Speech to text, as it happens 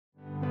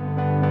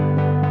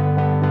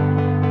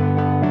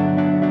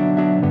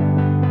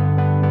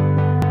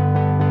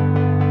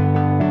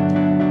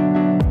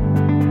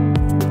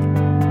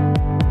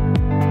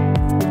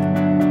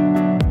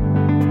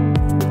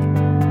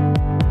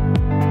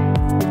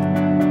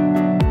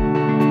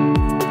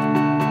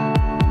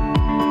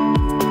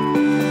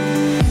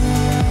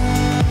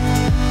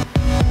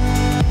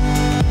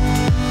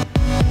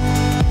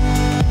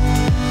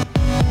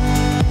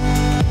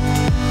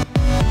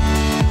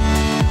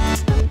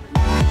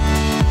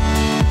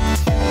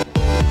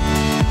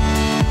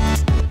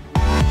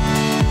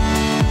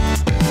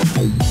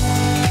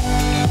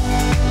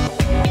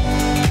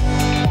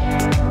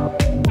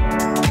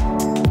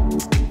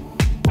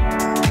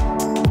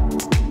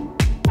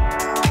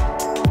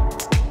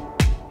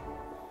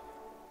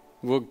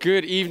Well,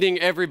 good evening,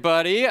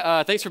 everybody.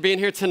 Thanks for being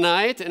here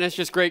tonight, and it's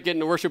just great getting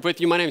to worship with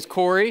you. My name is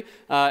Corey,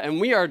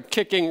 and we are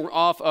kicking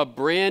off a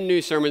brand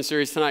new sermon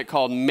series tonight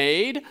called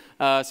Made.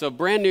 So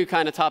brand new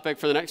kind of topic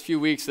for the next few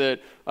weeks that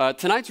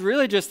tonight's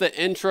really just the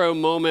intro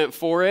moment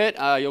for it.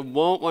 You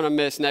won't want to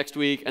miss next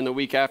week and the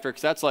week after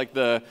because that's like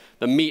the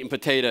meat and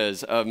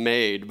potatoes of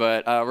Made.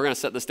 But we're going to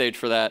set the stage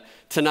for that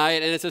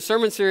tonight. And it's a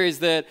sermon series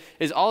that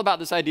is all about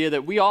this idea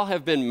that we all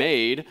have been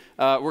made.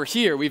 We're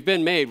here. We've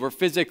been made. We're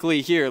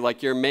physically here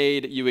like you're made,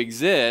 you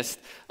exist.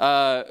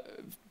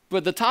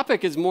 But the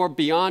topic is more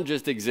beyond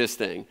just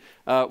existing.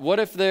 What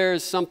if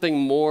there's something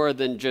more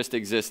than just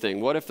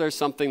existing? What if there's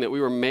something that we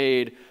were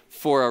made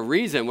for a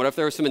reason? What if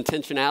there was some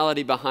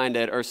intentionality behind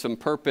it or some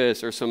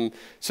purpose or some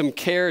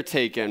care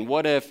taken?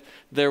 What if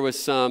there was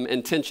some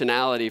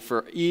intentionality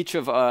for each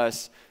of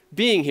us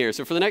being here?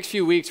 So for the next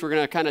few weeks, we're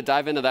going to kind of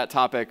dive into that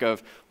topic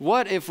of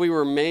what if we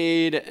were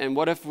made and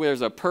what if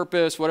there's a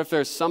purpose? What if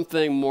there's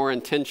something more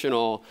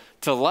intentional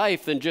to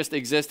life than just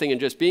existing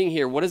and just being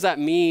here? What does that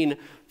mean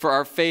for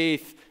our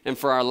faith and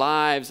for our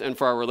lives and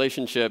for our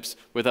relationships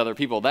with other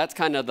people? That's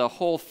kind of the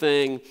whole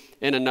thing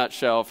in a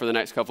nutshell for the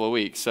next couple of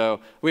weeks.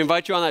 So we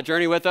invite you on that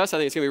journey with us. I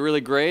think it's going to be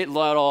really great. A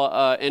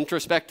little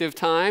introspective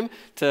time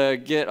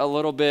to get a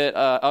little bit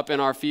up in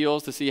our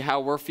feels to see how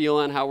we're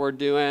feeling, how we're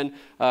doing.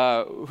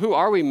 Who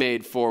are we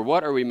made for?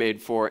 What are we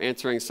made for?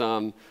 Answering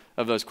some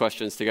of those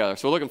questions together.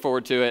 So we're looking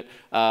forward to it.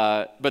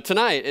 But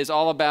tonight is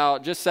all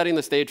about just setting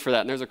the stage for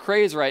that. And there's a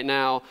craze right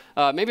now.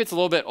 Maybe it's a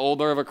little bit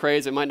older of a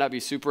craze. It might not be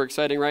super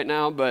exciting right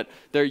now, but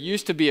there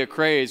used to be a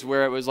craze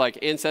where it was like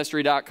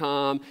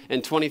Ancestry.com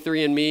and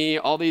 23andMe,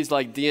 all these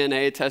like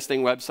DNA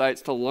testing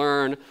websites to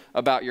learn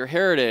about your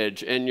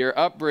heritage and your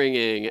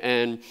upbringing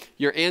and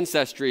your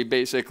ancestry,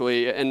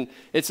 basically. And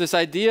it's this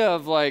idea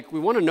of like, we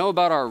want to know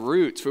about our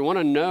roots. We want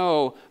to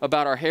know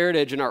about our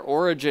heritage and our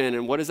origin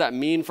and what does that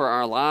mean for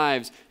our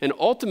lives. And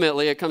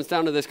ultimately, it comes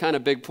down to this kind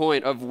of big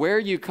point of where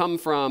you come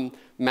from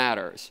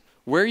matters.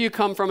 Where you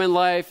come from in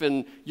life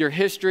and your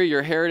history,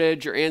 your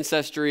heritage, your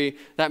ancestry,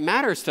 that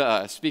matters to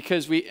us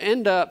because we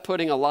end up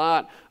putting a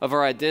lot of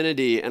our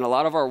identity and a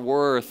lot of our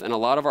worth and a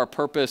lot of our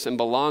purpose and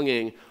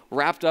belonging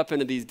wrapped up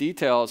into these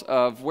details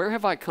of where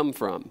have I come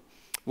from?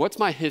 What's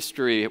my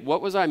history?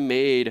 What was I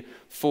made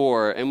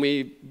for? And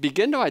we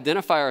begin to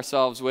identify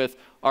ourselves with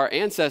our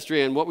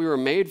ancestry and what we were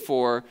made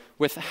for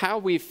with how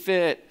we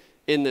fit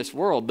in this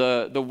world.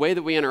 The way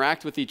that we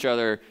interact with each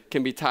other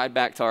can be tied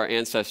back to our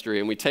ancestry.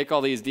 And we take all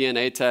these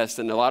DNA tests,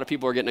 and a lot of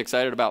people are getting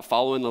excited about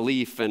following the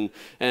leaf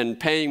and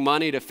paying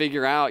money to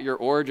figure out your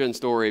origin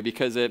story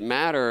because it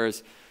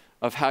matters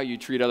of how you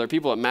treat other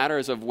people. It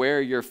matters of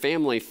where your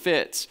family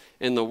fits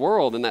in the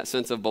world in that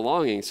sense of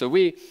belonging. So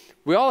we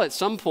all at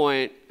some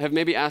point have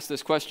maybe asked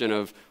this question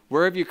of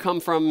where have you come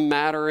from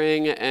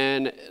mattering,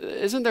 and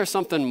isn't there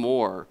something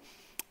more?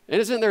 And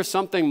isn't there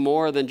something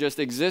more than just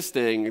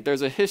existing?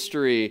 There's a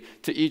history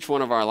to each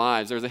one of our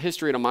lives. There's a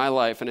history to my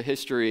life and a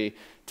history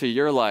to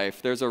your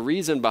life. There's a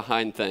reason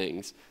behind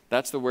things.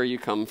 That's the where you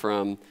come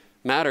from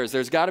matters.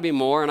 There's got to be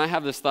more, and I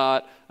have this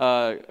thought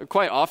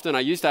quite often.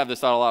 I used to have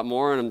this thought a lot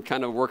more, and I'm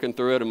kind of working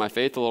through it in my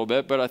faith a little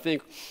bit, but I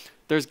think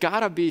there's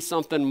got to be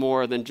something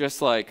more than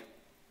just like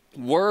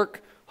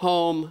work,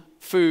 home,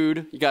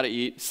 food, you got to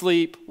eat,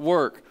 sleep,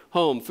 work,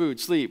 home, food,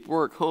 sleep,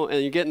 work, home,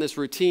 and you get in this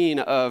routine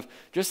of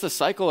just the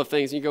cycle of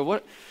things, and you go,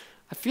 what?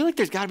 I feel like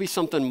there's got to be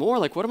something more.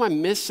 Like, what am I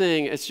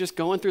missing? It's just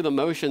going through the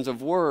motions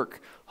of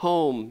work,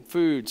 home,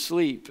 food,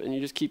 sleep, and you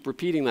just keep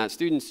repeating that.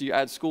 Students, you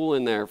add school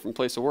in there from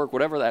place of work,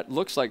 whatever that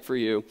looks like for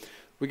you.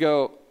 We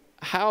go,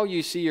 how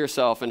you see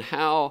yourself and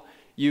how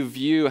you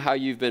view how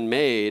you've been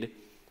made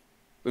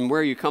and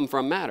where you come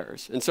from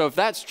matters. And so if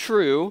that's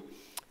true,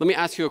 let me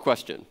ask you a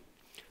question.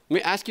 Let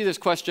me ask you this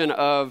question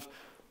of,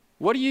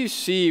 what do you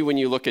see when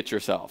you look at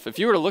yourself? If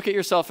you were to look at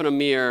yourself in a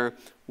mirror,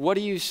 what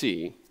do you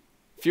see?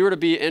 If you were to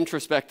be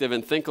introspective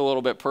and think a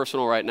little bit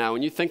personal right now,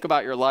 when you think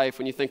about your life,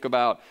 when you think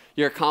about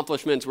your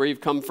accomplishments, where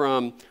you've come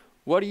from,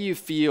 what do you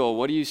feel?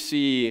 What do you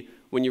see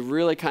when you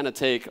really kind of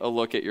take a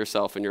look at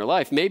yourself in your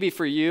life? Maybe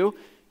for you,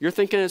 you're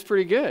thinking it's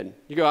pretty good.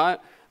 You go,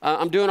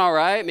 I'm doing all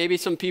right. Maybe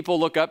some people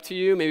look up to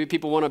you. Maybe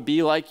people want to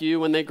be like you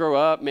when they grow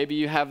up. Maybe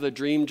you have the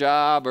dream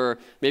job, or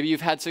maybe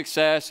you've had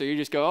success, or you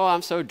just go, oh,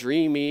 I'm so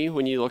dreamy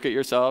when you look at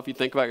yourself. You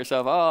think about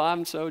yourself, oh,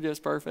 I'm so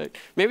just perfect.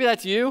 Maybe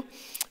that's you.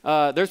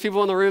 There's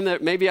people in the room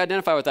that maybe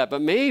identify with that,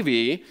 but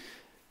maybe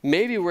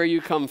where you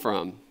come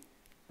from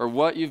or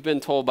what you've been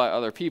told by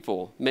other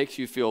people makes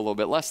you feel a little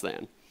bit less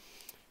than.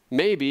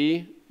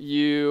 Maybe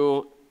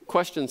you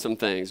question some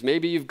things.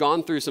 Maybe you've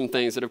gone through some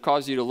things that have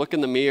caused you to look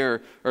in the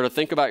mirror or to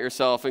think about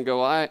yourself and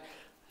go, I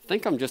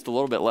think I'm just a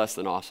little bit less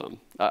than awesome.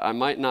 I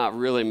might not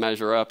really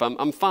measure up.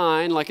 I'm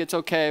fine, like it's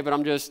okay, but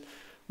I'm just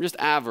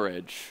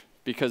average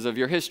because of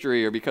your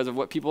history or because of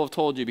what people have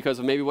told you, because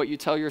of maybe what you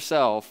tell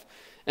yourself.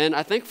 And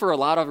I think for a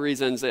lot of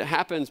reasons, it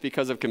happens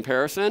because of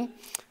comparison.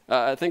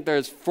 I think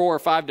there's 4 or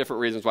 5 different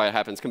reasons why it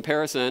happens.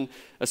 Comparison,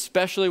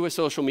 especially with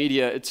social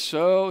media, it's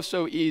so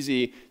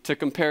easy to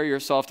compare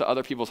yourself to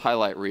other people's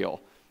highlight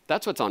reel.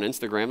 that's what's on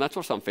Instagram. That's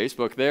what's on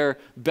Facebook. They're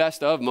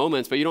best of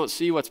moments, but you don't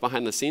see what's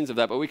behind the scenes of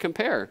that. But we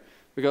compare.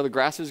 We go, the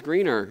grass is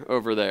greener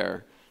over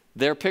there.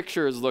 Their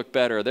pictures look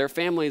better. Their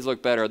families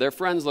look better. Their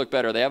friends look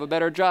better. They have a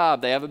better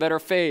job. They have a better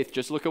faith.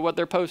 Just look at what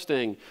they're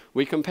posting.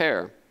 We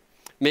compare.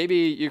 Maybe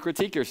you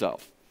critique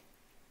yourself.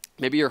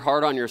 Maybe you're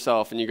hard on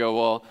yourself and you go,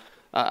 well,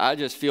 I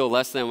just feel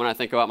less than when I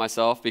think about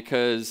myself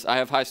because I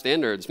have high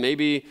standards.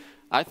 Maybe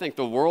I think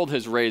the world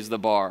has raised the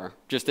bar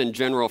just in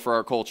general for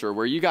our culture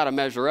where you got to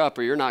measure up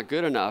or you're not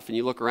good enough. And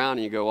you look around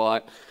and you go,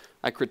 well,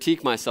 I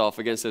critique myself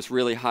against this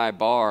really high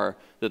bar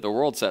that the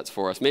world sets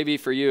for us. Maybe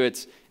for you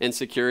it's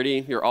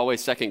insecurity. You're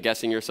always second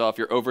guessing yourself.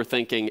 You're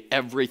overthinking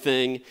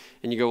everything.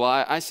 And you go,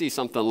 well, I see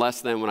something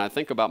less than when I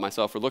think about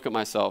myself or look at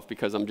myself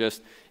because I'm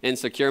just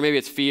insecure. Maybe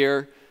it's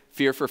fear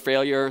for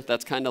failure.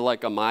 That's kind of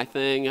like my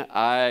thing.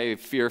 I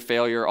fear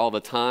failure all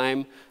the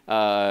time.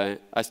 I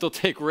still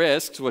take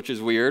risks, which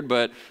is weird,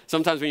 but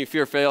sometimes when you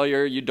fear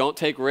failure, you don't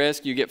take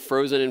risk. You get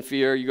frozen in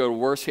fear. You go to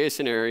worst case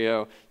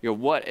scenario. You go,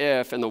 what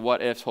if? And the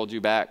what ifs hold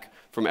you back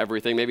from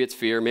everything. Maybe it's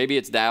fear. Maybe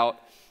it's doubt.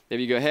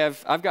 Maybe you go, hey,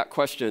 I've got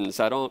questions.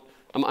 I'm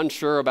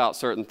unsure about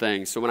certain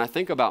things. So when I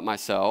think about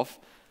myself,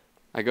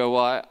 I go,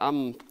 well,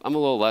 I'm a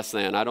little less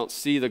than. I don't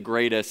see the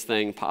greatest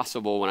thing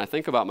possible when I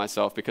think about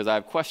myself because I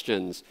have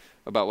questions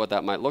about what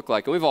that might look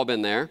like. And we've all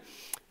been there.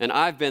 And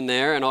I've been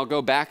there, and I'll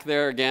go back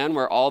there again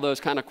where all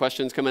those kind of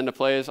questions come into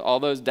place, all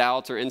those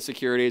doubts or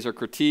insecurities or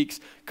critiques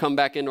come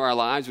back into our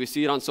lives. We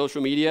see it on social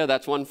media.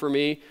 That's one for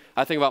me.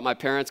 I think about my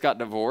parents got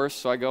divorced,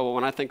 so I go, well,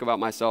 when I think about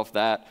myself,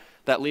 that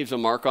leaves a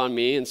mark on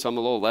me, and so I'm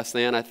a little less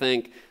than. I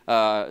think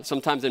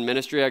sometimes in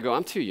ministry, I go,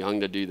 I'm too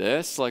young to do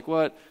this. Like,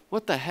 what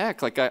the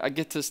heck? Like, I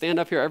get to stand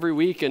up here every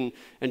week and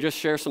just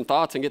share some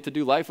thoughts and get to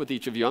do life with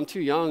each of you. I'm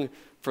too young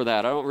for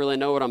that. I don't really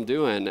know what I'm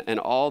doing. And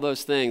all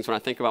those things, when I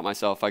think about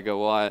myself, I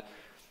go, well,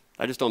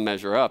 I just don't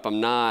measure up. I'm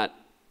not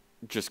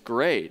just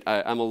great.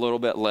 I'm a little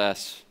bit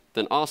less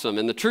than awesome.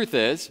 And the truth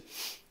is,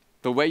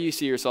 the way you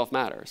see yourself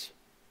matters.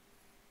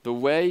 The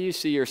way you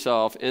see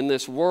yourself in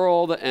this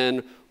world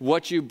and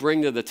what you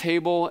bring to the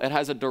table, it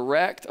has a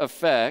direct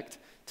effect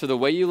to the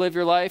way you live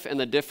your life and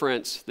the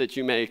difference that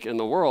you make in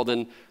the world.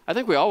 And I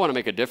think we all want to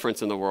make a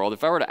difference in the world.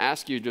 If I were to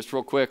ask you just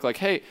real quick, like,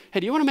 hey,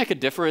 do you want to make a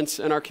difference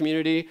in our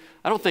community?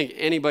 I don't think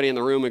anybody in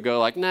the room would go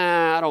like,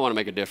 nah, I don't want to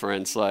make a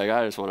difference. Like,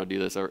 I just want to do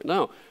this.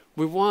 No,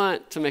 we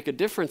want to make a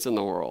difference in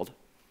the world.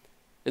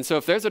 And so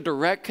if there's a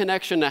direct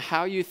connection to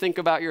how you think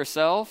about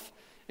yourself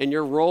and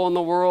your role in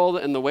the world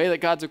and the way that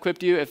God's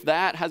equipped you, if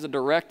that has a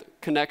direct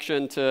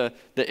connection to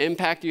the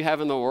impact you have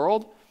in the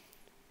world,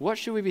 what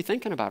should we be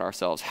thinking about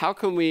ourselves? How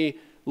can we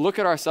look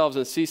at ourselves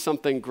and see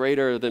something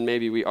greater than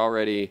maybe we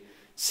already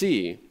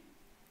see?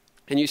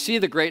 And you see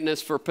the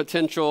greatness for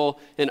potential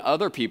in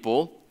other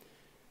people.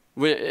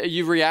 When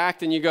you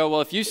react and you go,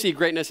 well, if you see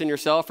greatness in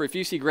yourself or if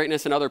you see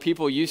greatness in other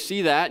people, you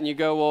see that and you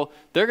go, well,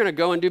 they're going to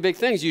go and do big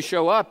things. You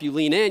show up, you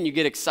lean in, you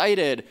get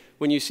excited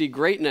when you see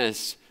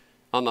greatness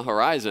on the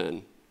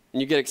horizon. And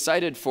you get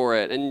excited for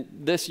it. And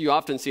this you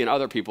often see in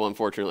other people,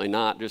 unfortunately,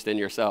 not just in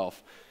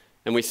yourself.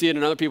 And we see it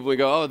in other people. We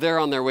go, oh, they're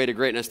on their way to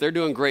greatness. They're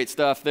doing great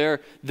stuff.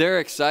 They're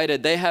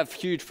excited. They have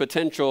huge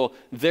potential.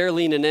 They're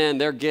leaning in.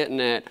 They're getting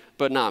it,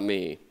 but not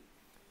me.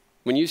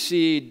 When you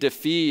see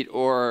defeat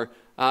or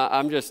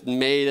I'm just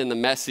made in the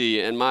messy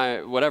and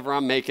whatever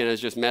I'm making is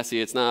just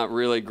messy, it's not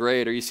really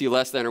great, or you see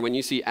less than, or when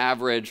you see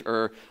average,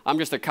 or I'm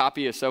just a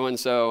copy of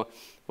so-and-so,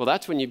 well,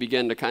 that's when you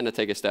begin to kind of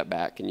take a step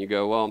back and you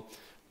go, well,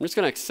 I'm just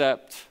going to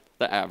accept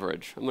the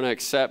average. I'm going to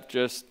accept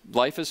just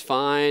life is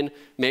fine.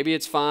 Maybe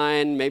it's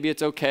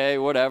okay,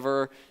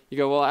 whatever. You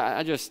go, well,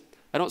 I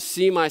don't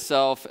see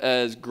myself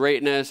as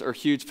greatness or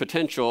huge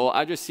potential.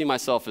 I just see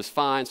myself as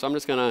fine. So I'm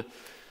just going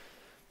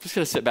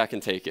to sit back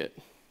and take it.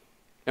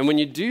 And when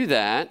you do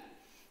that,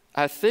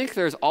 I think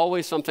there's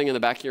always something in the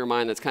back of your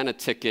mind that's kind of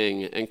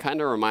ticking and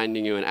kind of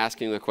reminding you and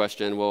asking the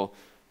question, well,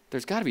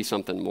 there's got to be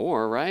something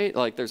more, right?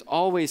 Like there's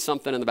always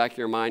something in the back of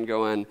your mind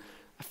going,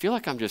 I feel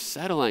like I'm just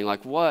settling.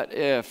 Like what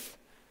if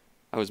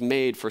I was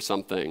made for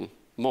something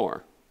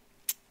more?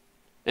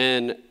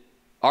 And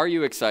are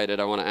you excited,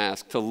 I want to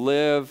ask, to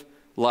live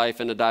life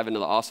and to dive into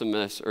the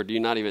awesomeness, or do you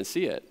not even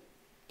see it?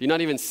 Do you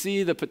not even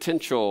see the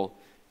potential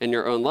in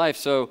your own life?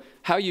 So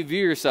how you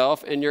view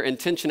yourself and your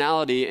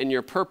intentionality and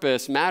your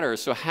purpose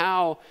matters. So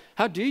how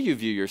do you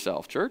view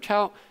yourself, church?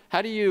 How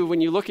do you,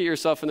 when you look at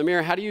yourself in the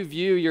mirror, how do you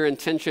view your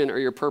intention or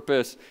your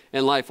purpose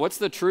in life? What's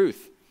the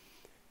truth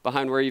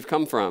behind where you've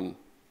come from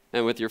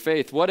and with your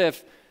faith? What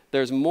if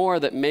there's more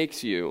that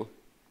makes you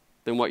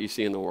than what you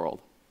see in the world?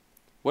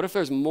 What if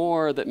there's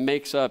more that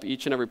makes up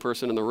each and every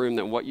person in the room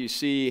than what you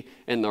see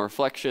in the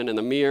reflection in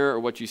the mirror or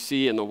what you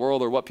see in the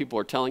world or what people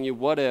are telling you?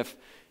 What if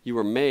you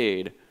were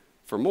made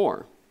for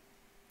more?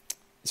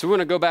 So we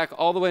want to go back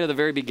all the way to the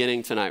very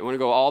beginning tonight. We want to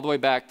go all the way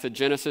back to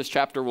Genesis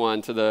chapter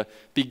 1, to the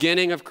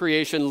beginning of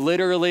creation,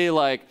 literally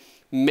like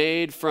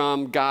made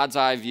from God's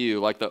eye view,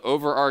 like the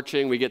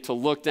overarching, we get to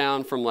look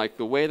down from like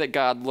the way that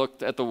God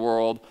looked at the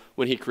world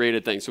when he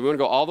created things. So we want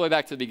to go all the way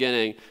back to the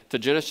beginning to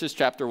Genesis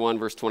chapter 1,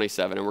 verse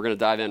 27, and we're going to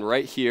dive in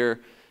right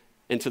here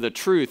into the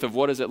truth of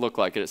what does it look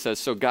like. And it says,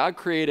 so God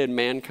created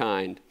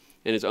mankind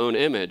in his own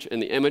image. In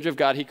the image of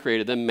God, he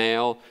created them,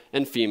 male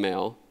and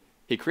female.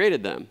 He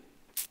created them.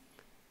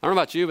 I don't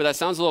know about you, but that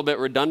sounds a little bit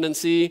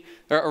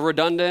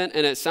redundant,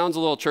 and it sounds a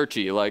little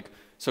churchy. Like,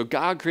 so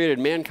God created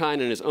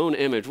mankind in his own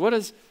image. What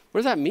does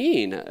that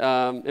mean?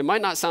 It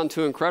might not sound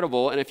too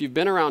incredible, and if you've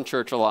been around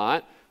church a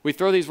lot, we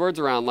throw these words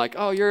around like,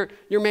 oh, you're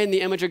made in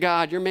the image of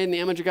God. You're made in the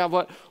image of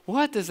God.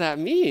 What does that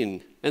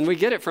mean? And we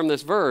get it from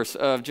this verse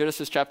of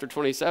Genesis chapter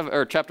 27,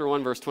 or chapter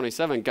 1, verse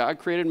 27. God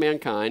created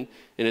mankind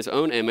in his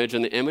own image.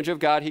 In the image of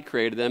God, he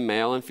created them,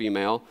 male and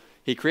female.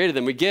 He created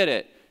them. We get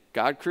it.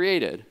 God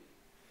created.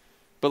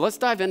 But let's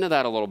dive into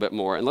that a little bit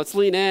more, and let's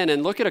lean in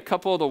and look at a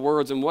couple of the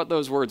words and what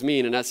those words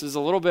mean. And this is a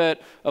little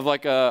bit of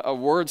like a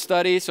word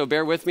study, so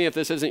bear with me if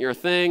this isn't your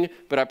thing,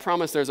 but I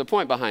promise there's a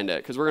point behind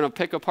it, because we're going to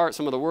pick apart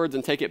some of the words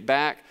and take it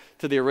back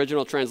to the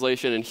original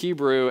translation in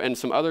Hebrew and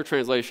some other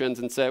translations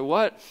and say,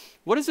 what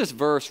is this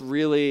verse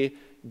really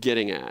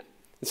getting at?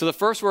 And so the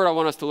first word I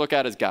want us to look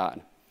at is God.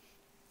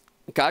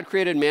 God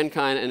created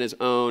mankind in his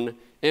own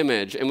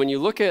image. And when you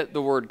look at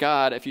the word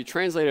God, if you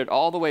translate it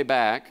all the way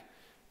back,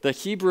 the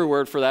Hebrew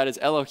word for that is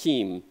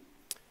Elohim.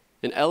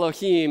 And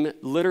Elohim,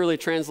 literally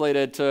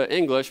translated to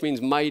English,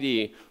 means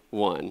mighty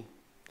one.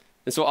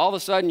 And so all of a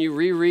sudden you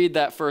reread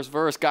that first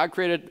verse, God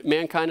created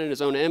mankind in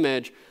his own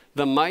image.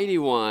 The mighty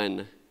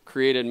one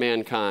created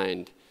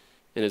mankind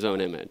in his own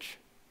image.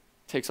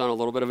 It takes on a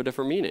little bit of a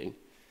different meaning.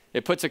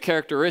 It puts a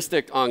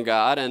characteristic on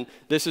God, and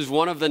this is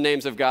one of the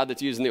names of God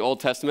that's used in the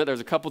Old Testament. There's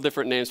a couple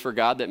different names for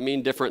God that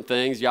mean different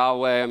things.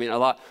 Yahweh, a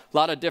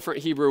lot of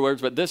different Hebrew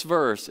words, but this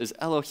verse is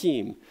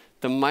Elohim.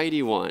 The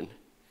mighty one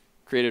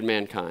created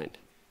mankind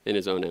in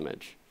his own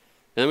image.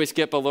 And then we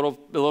skip a little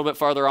bit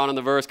farther on in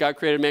the verse. God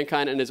created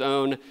mankind in his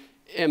own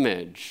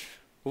image.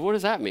 Well, what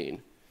does that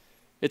mean?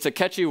 It's a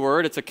catchy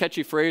word. It's a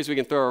catchy phrase we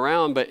can throw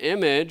around. But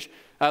image,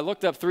 I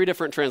looked up 3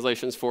 different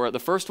translations for it. The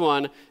first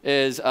one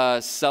is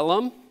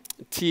Tselem,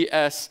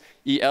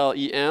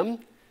 T-S-E-L-E-M.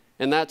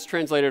 And that's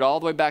translated all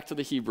the way back to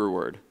the Hebrew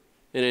word.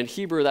 And in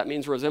Hebrew, that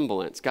means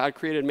resemblance. God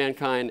created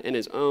mankind in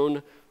his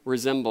own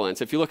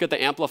resemblance. If you look at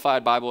the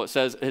Amplified Bible, it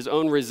says his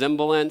own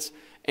resemblance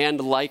and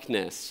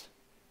likeness.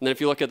 And then if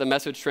you look at the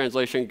Message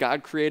translation,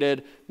 God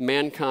created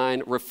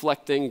mankind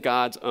reflecting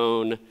God's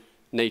own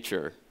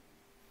nature.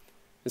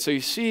 And so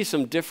you see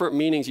some different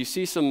meanings. You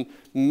see some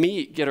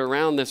meat get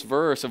around this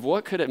verse of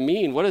what could it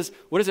mean? What does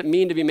it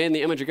mean to be made in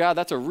the image of God?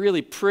 That's a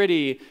really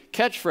pretty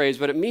catchphrase,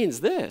 but it means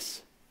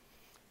this.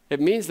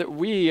 It means that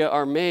we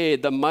are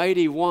made, the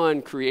mighty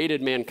one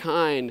created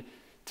mankind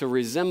to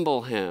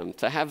resemble him,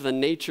 to have the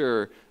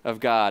nature of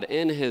God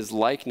in his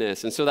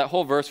likeness. And so that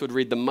whole verse would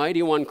read, the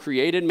mighty one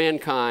created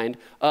mankind,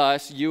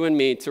 us, you and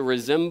me, to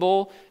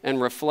resemble and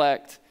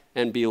reflect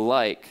and be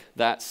like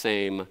that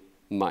same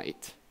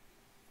might.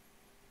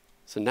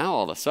 So now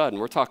all of a sudden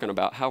we're talking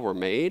about how we're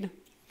made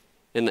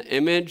and the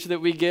image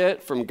that we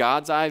get from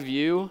God's eye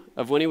view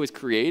of when he was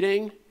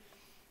creating,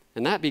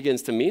 and that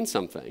begins to mean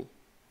something.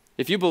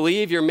 If you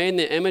believe you're made in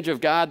the image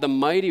of God, the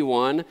mighty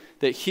one,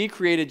 that he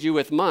created you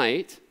with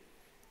might,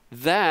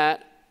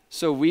 that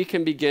so we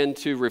can begin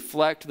to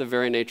reflect the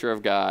very nature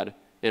of God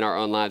in our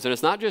own lives. And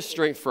it's not just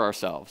strength for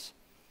ourselves.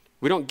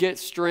 We don't get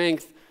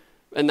strength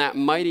and that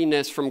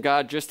mightiness from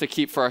God just to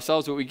keep for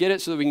ourselves, but we get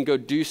it so that we can go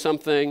do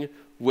something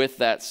with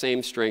that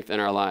same strength in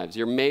our lives.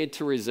 You're made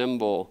to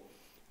resemble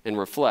and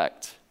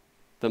reflect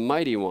the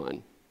mighty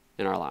one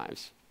in our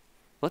lives.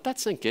 Let that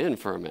sink in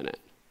for a minute.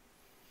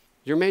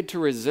 You're made to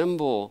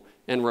resemble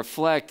and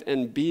reflect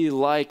and be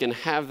like and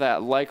have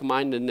that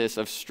like-mindedness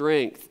of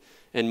strength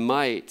and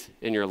might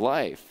in your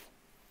life.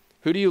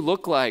 Who do you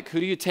look like? Who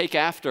do you take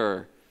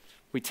after?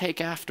 We take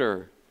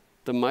after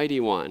the mighty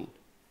one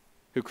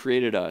who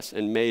created us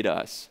and made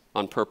us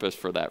on purpose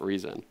for that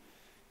reason.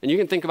 And you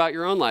can think about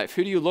your own life.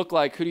 Who do you look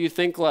like? Who do you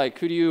think like?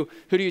 Who do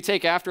you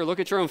take after? Look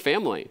at your own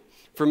family.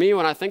 For me,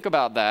 when I think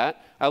about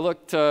that, I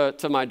look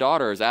to my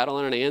daughters,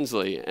 Adeline and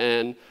Ansley.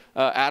 And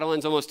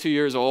Adeline's almost 2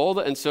 years old,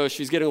 and so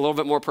she's getting a little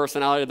bit more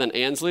personality than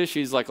Ansley.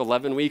 She's like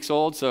 11 weeks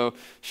old, so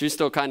she's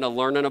still kind of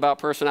learning about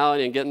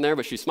personality and getting there,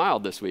 but she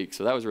smiled this week,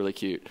 so that was really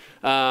cute.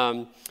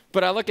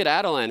 But I look at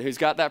Adeline, who's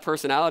got that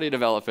personality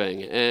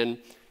developing, and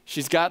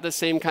she's got the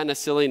same kind of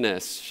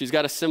silliness. She's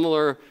got a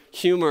similar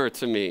humor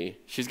to me.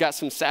 She's got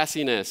some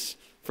sassiness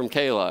from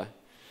Kayla.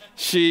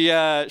 She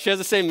has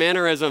the same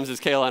mannerisms as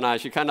Kayla and I.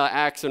 She kind of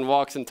acts and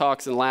walks and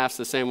talks and laughs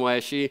the same way.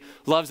 She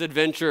loves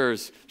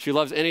adventures. She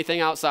loves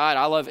anything outside.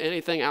 I love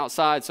anything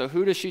outside. So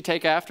who does she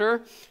take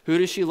after? Who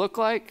does she look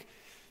like?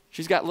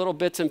 She's got little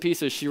bits and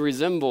pieces. She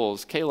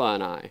resembles Kayla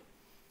and I.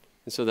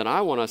 And so then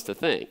I want us to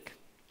think,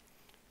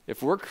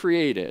 if we're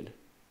created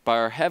by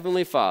our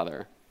Heavenly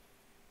Father,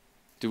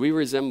 do we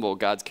resemble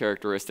God's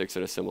characteristics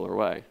in a similar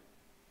way?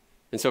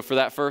 And so for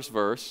that first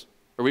verse,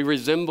 are we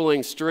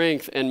resembling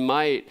strength and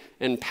might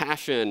and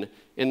passion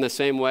in the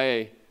same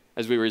way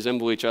as we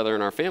resemble each other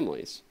in our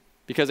families?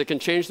 Because it can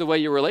change the way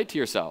you relate to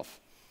yourself.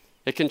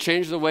 It can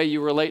change the way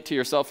you relate to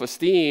your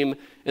self-esteem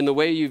and the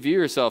way you view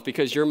yourself,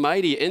 because you're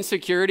mighty.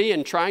 Insecurity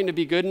and trying to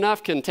be good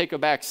enough can take a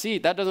back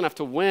seat. That doesn't have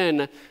to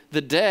win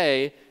the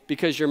day,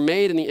 because you're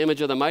made in the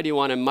image of the mighty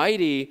one. And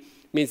mighty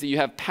means that you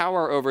have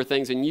power over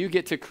things and you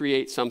get to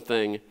create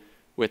something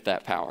with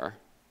that power.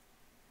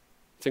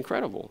 It's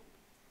incredible.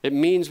 It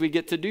means we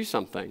get to do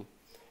something.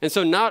 And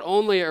so not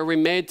only are we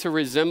made to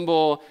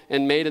resemble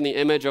and made in the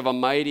image of a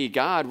mighty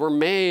God, we're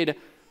made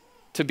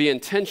to be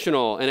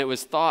intentional, and it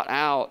was thought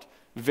out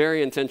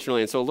very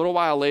intentionally. And so a little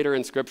while later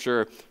in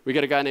Scripture, we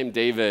get a guy named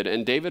David,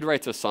 and David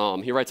writes a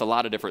psalm. He writes a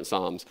lot of different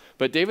psalms.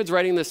 But David's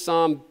writing this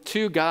psalm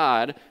to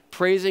God,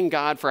 praising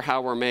God for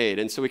how we're made.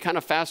 And so we kind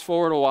of fast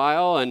forward a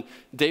while, and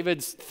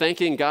David's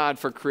thanking God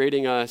for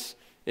creating us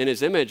in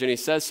his image, and he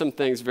says some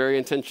things very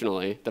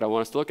intentionally that I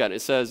want us to look at.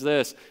 It says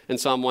this in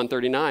Psalm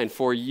 139,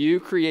 "For you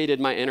created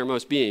my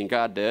innermost being,"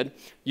 God did.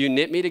 "You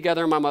knit me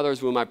together in my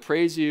mother's womb. I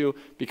praise you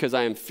because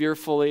I am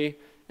fearfully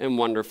and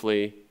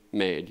wonderfully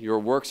made. Your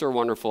works are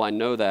wonderful. I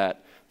know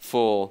that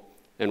full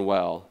and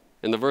well."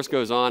 And the verse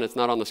goes on. It's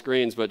not on the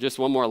screens, but just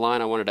one more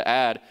line I wanted to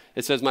add.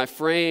 It says, "My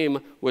frame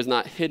was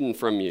not hidden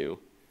from you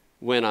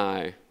when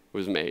I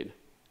was made."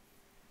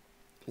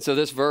 And so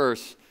this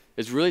verse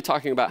is really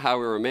talking about how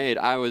we were made.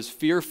 I was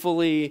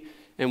fearfully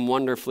and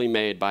wonderfully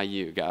made by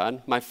you,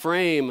 God. My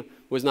frame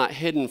was not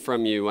hidden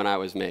from you when I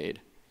was made.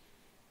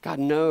 God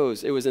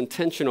knows it was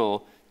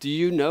intentional. Do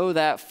you know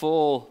that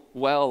full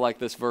well, like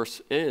this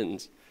verse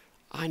ends?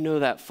 I know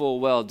that full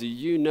well. Do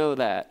you know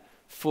that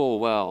full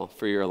well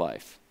for your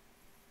life?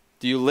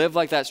 Do you live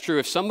like that's true?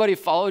 If somebody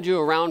followed you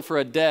around for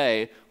a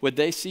day, would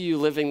they see you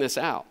living this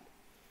out?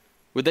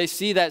 Would they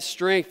see that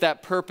strength,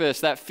 that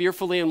purpose, that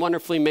fearfully and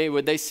wonderfully made?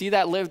 Would they see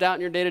that lived out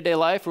in your day-to-day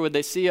life? Or would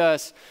they see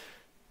us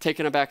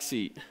taking a back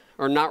seat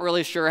or not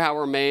really sure how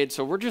we're made?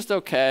 So we're just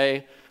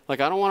okay. Like,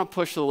 I don't want to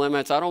push the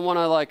limits. I don't want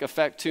to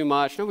affect too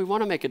much. No, we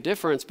want to make a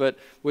difference, but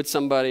would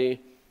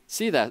somebody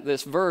see that?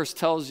 This verse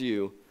tells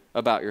you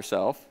about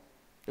yourself.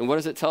 And what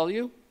does it tell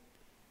you?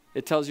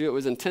 It tells you it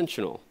was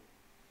intentional,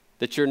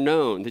 that you're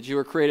known, that you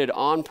were created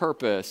on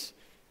purpose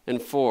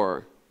and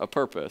for a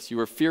purpose. You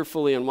were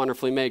fearfully and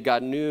wonderfully made.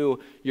 God knew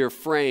your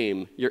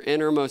frame, your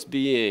innermost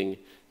being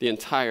the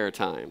entire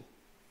time.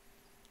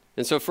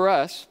 And so for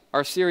us,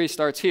 our series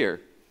starts here.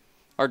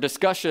 Our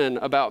discussion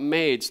about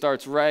made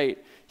starts right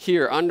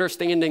here,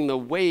 understanding the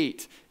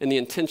weight and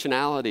the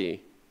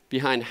intentionality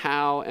behind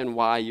how and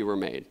why you were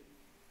made.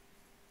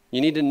 You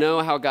need to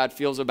know how God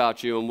feels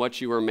about you and what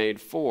you were made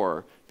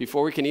for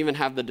before we can even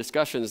have the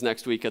discussions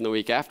next week and the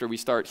week after. We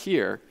start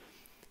here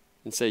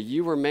and say,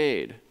 you were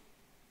made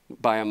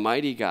by a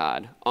mighty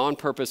God, on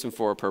purpose and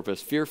for a purpose,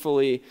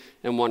 fearfully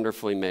and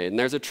wonderfully made. And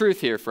there's a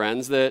truth here,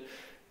 friends, that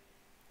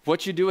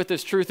what you do with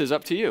this truth is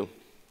up to you.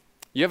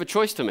 You have a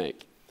choice to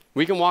make.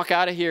 We can walk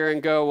out of here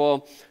and go,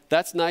 well,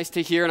 that's nice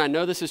to hear, and I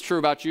know this is true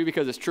about you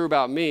because it's true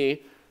about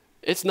me.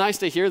 It's nice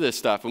to hear this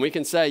stuff, and we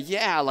can say,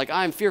 yeah,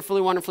 I'm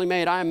fearfully, wonderfully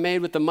made. I am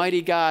made with the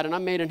mighty God, and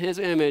I'm made in his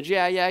image.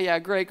 Yeah,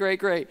 great.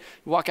 You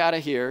walk out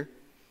of here,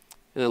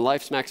 and then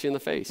life smacks you in the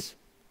face.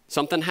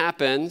 Something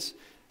happens.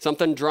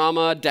 Something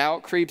drama,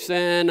 doubt creeps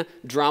in,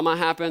 drama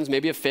happens,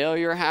 maybe a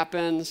failure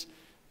happens,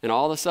 and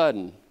all of a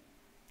sudden,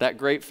 that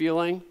great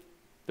feeling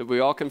that we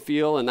all can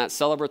feel and that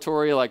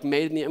celebratory,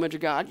 made in the image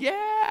of God,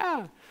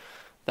 yeah,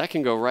 that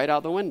can go right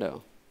out the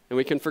window, and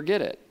we can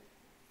forget it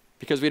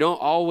because we don't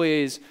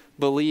always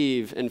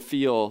believe and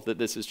feel that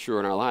this is true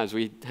in our lives.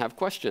 We have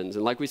questions,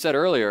 and like we said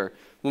earlier,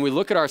 when we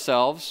look at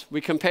ourselves,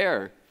 we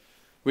compare,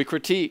 we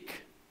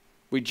critique,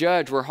 we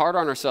judge, we're hard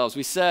on ourselves,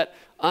 we set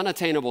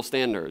unattainable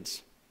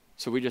standards.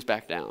 So we just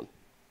back down.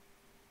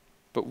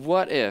 But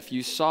what if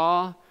you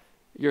saw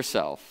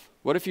yourself?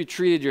 What if you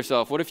treated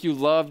yourself? What if you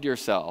loved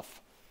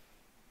yourself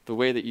the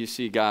way that you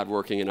see God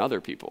working in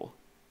other people?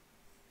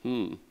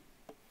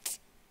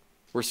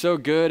 We're so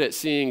good at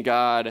seeing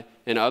God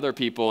in other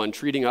people and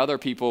treating other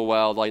people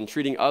well, and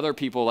treating other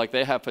people like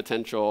they have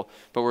potential,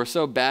 but we're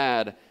so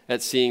bad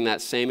at seeing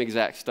that same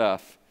exact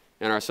stuff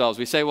in ourselves.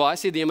 We say, well, I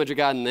see the image of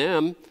God in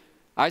them.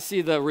 I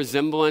see the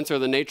resemblance or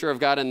the nature of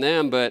God in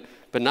them, but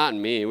not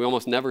in me. We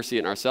almost never see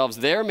it in ourselves.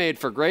 They're made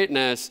for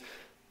greatness,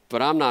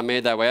 but I'm not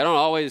made that way. I don't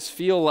always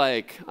feel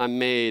like I'm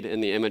made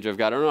in the image of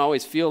God. I don't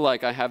always feel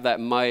like I have that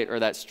might or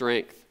that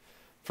strength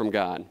from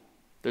God.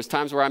 There's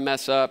times where I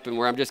mess up and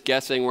where I'm just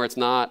guessing, where it's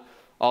not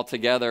all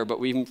together, but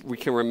we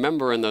can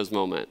remember in those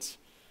moments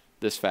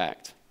this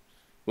fact.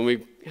 When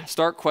we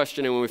start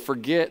questioning, when we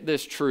forget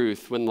this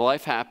truth, when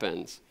life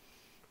happens,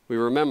 we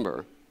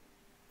remember,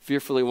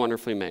 fearfully,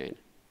 wonderfully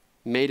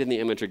made in the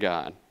image of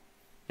God,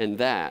 and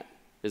that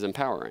is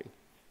empowering.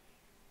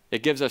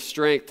 It gives us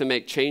strength to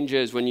make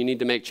changes when you need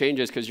to make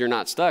changes because you're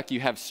not stuck. You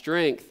have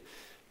strength,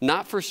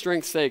 not for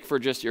strength's sake for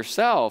just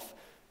yourself,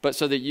 but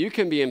so that you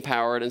can be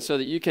empowered and so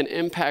that you can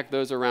impact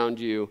those around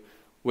you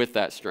with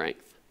that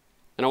strength.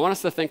 And I want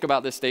us to think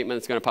about this statement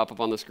that's going to pop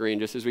up on the screen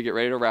just as we get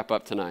ready to wrap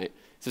up tonight.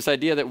 It's this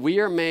idea that we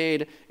are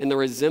made in the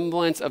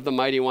resemblance of the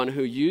mighty one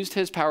who used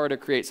his power to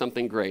create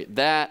something great.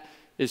 That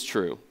is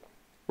true.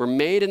 We're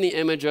made in the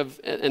image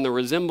of and the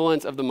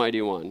resemblance of the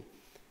mighty one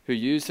who who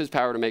used his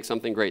power to make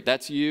something great.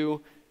 That's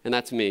you and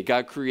that's me.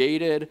 God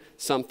created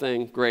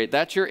something great.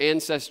 That's your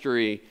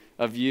ancestry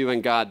of you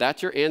and God.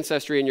 That's your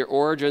ancestry and your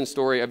origin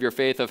story of your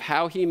faith, of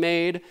how he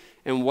made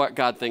and what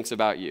God thinks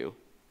about you.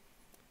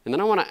 And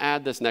then I want to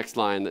add this next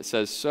line that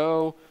says,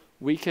 so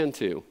we can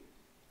too.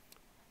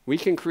 We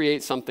can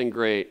create something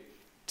great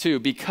too.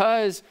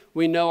 Because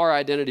we know our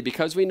identity,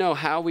 because we know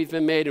how we've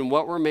been made and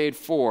what we're made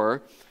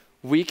for,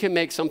 we can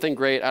make something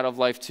great out of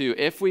life too.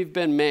 If we've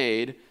been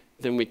made,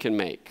 then we can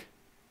make.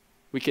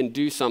 We can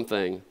do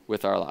something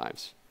with our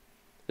lives.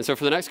 And so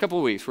for the next couple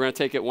of weeks, we're going to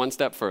take it one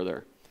step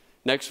further.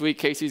 Next week,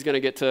 Casey's going to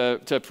get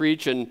to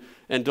preach and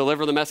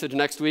deliver the message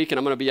next week, and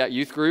I'm going to be at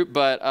youth group.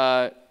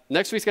 But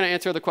next week's going to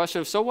answer the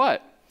question of, so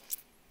what?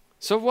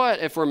 So what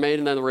if we're made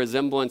in the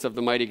resemblance of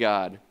the mighty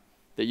God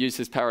that used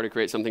his power to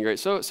create something great?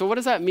 So what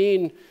does that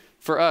mean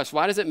for us?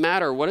 Why does it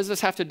matter? What does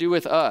this have to do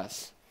with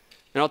us?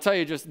 And I'll tell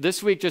you, just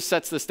this week just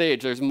sets the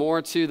stage. There's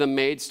more to the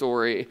made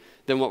story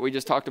than what we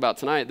just talked about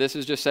tonight. This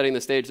is just setting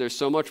the stage. There's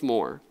so much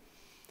more.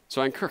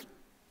 So I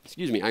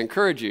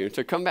encourage you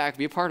to come back,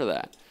 be a part of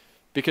that.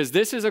 Because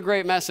this is a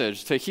great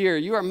message to hear.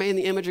 You are made in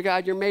the image of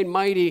God. You're made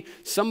mighty.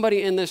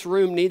 Somebody in this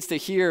room needs to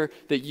hear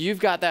that you've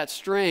got that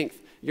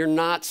strength. You're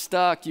not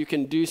stuck. You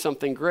can do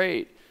something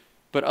great.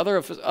 But other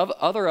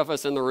of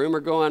us in the room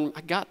are going,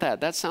 I got that.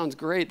 That sounds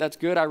great. That's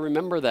good. I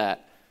remember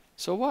that.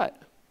 So what?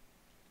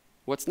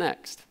 What's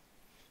next?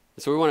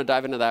 And so we want to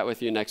dive into that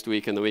with you next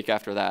week and the week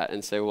after that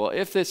and say, well,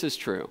 if this is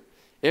true,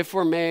 if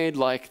we're made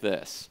like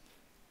this,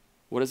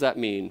 what does that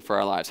mean for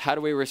our lives? How do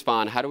we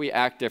respond? How do we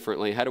act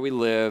differently? How do we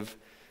live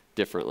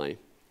differently?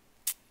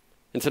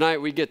 And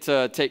tonight we get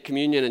to take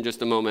communion in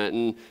just a moment.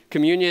 And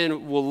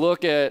communion will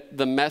look at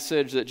the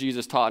message that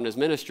Jesus taught in his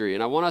ministry.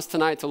 And I want us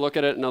tonight to look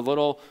at it in a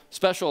little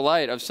special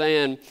light of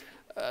saying,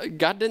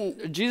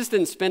 Jesus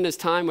didn't spend his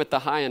time with the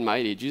high and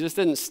mighty. Jesus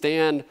didn't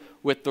stand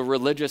with the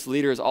religious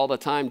leaders all the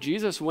time.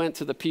 Jesus went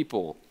to the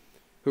people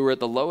who were at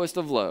the lowest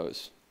of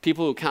lows,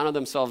 people who counted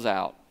themselves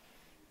out,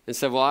 and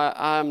said, well,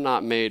 I'm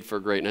not made for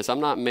greatness.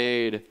 I'm not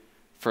made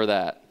for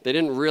that. They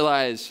didn't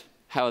realize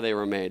how they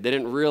were made. They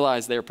didn't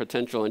realize their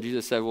potential. And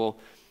Jesus said, well,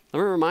 let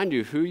me remind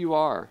you who you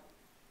are.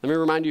 Let me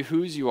remind you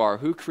whose you are,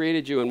 who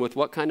created you, and with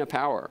what kind of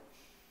power.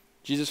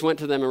 Jesus went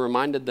to them and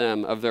reminded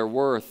them of their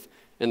worth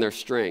and their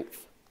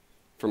strength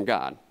from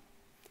God.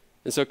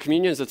 And so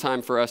communion is a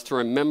time for us to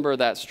remember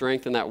that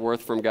strength and that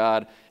worth from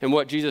God. And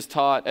what Jesus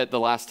taught at the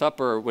Last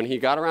Supper when he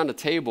got around a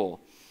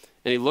table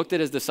and he looked at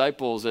his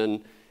disciples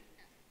and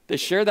they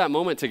shared that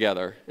moment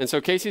together. And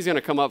so Casey's going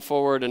to come up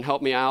forward and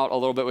help me out a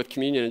little bit with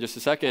communion in just a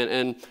second.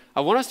 And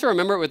I want us to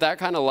remember it with that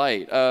kind of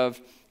light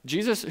of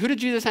Jesus. Who did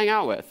Jesus hang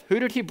out with? Who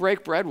did he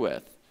break bread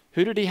with?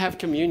 Who did he have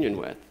communion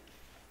with?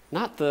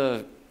 Not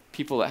the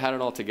people that had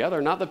it all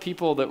together, not the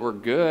people that were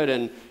good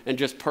and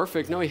just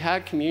perfect. No, he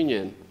had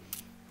communion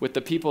with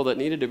the people that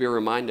needed to be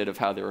reminded of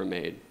how they were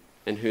made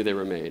and who they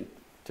were made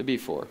to be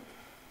for.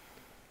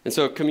 And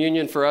so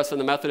communion for us in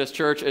the Methodist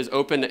Church is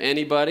open to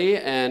anybody,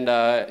 and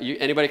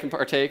anybody can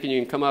partake, and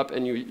you can come up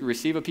and you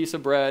receive a piece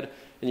of bread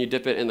and you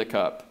dip it in the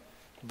cup.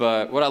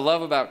 But what I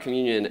love about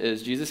communion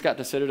is Jesus got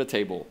to sit at a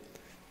table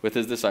with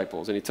his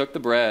disciples, and he took the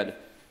bread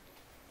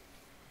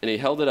and he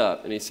held it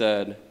up and he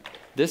said,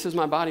 this is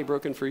my body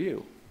broken for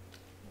you.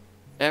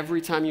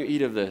 Every time you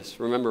eat of this,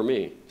 remember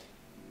me.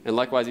 And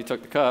likewise, he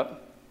took the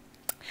cup.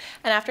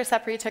 And after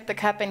supper, he took the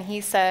cup and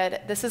he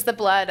said, this is the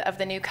blood of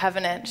the new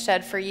covenant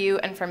shed for you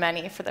and for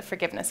many for the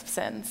forgiveness of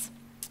sins.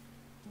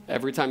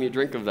 Every time you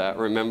drink of that,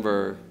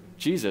 remember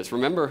Jesus.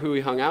 Remember who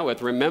he hung out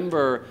with.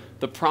 Remember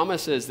the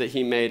promises that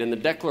he made and the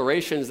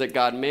declarations that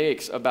God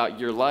makes about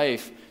your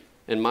life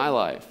and my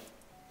life.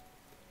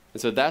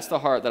 And so that's the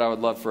heart that I would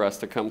love for us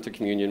to come to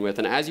communion with.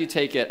 And as you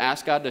take it,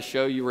 ask God to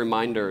show you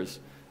reminders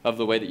of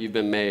the way that you've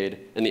been made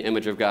in the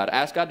image of God.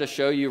 Ask God to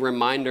show you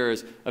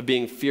reminders of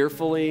being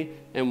fearfully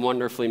and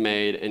wonderfully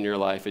made in your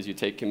life as you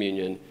take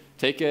communion.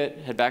 Take it,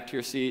 head back to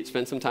your seat,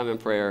 spend some time in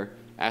prayer,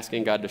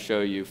 asking God to show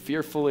you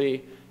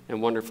fearfully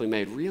and wonderfully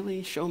made.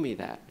 Really? Show me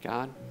that,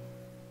 God.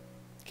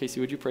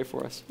 Casey, would you pray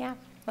for us? Yeah,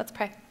 let's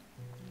pray.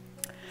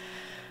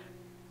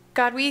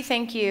 God, we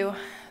thank you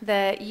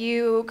that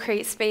you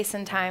create space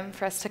and time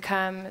for us to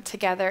come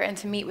together and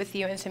to meet with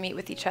you and to meet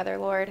with each other,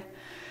 Lord.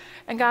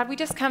 And God, we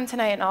just come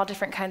tonight in all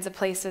different kinds of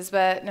places,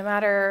 but no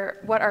matter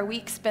what our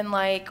week's been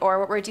like or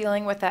what we're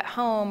dealing with at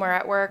home or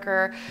at work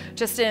or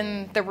just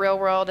in the real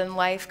world and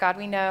life, God,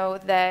 we know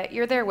that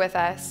you're there with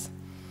us.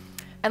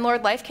 And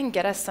Lord, life can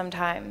get us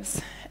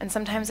sometimes, and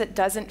sometimes it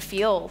doesn't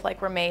feel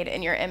like we're made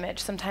in your image.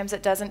 Sometimes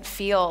it doesn't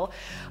feel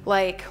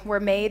like we're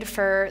made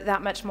for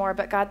that much more,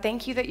 but God,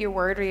 thank you that your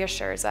word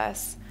reassures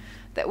us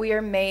that we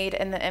are made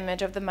in the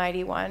image of the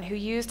Mighty One who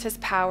used his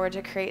power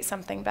to create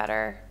something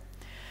better.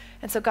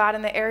 And so God,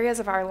 in the areas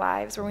of our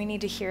lives where we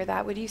need to hear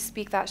that, would you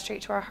speak that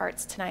straight to our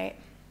hearts tonight?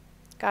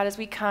 God, as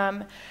we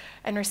come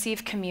and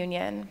receive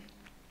communion,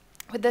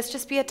 would this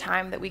just be a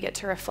time that we get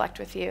to reflect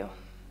with you,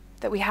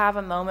 that we have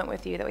a moment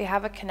with you, that we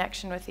have a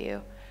connection with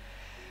you,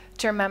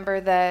 to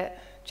remember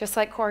that, just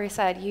like Corey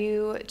said,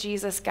 you,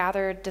 Jesus,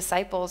 gathered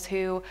disciples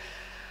who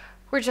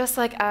were just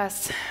like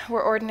us.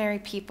 We're ordinary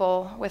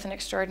people with an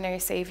extraordinary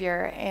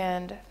Savior,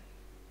 and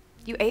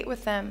you ate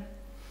with them,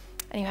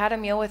 and you had a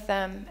meal with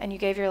them, and you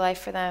gave your life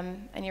for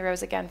them, and you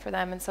rose again for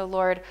them. And so,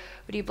 Lord,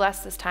 would you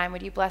bless this time?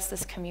 Would you bless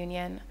this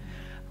communion?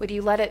 Would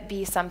you let it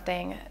be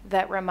something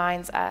that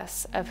reminds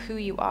us of who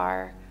you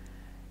are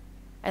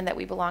and that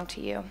we belong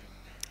to you?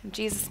 In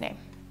Jesus' name,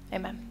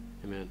 amen.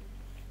 Amen.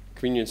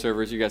 Communion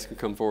servers, you guys can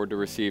come forward to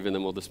receive, and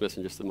then we'll dismiss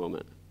in just a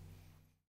moment.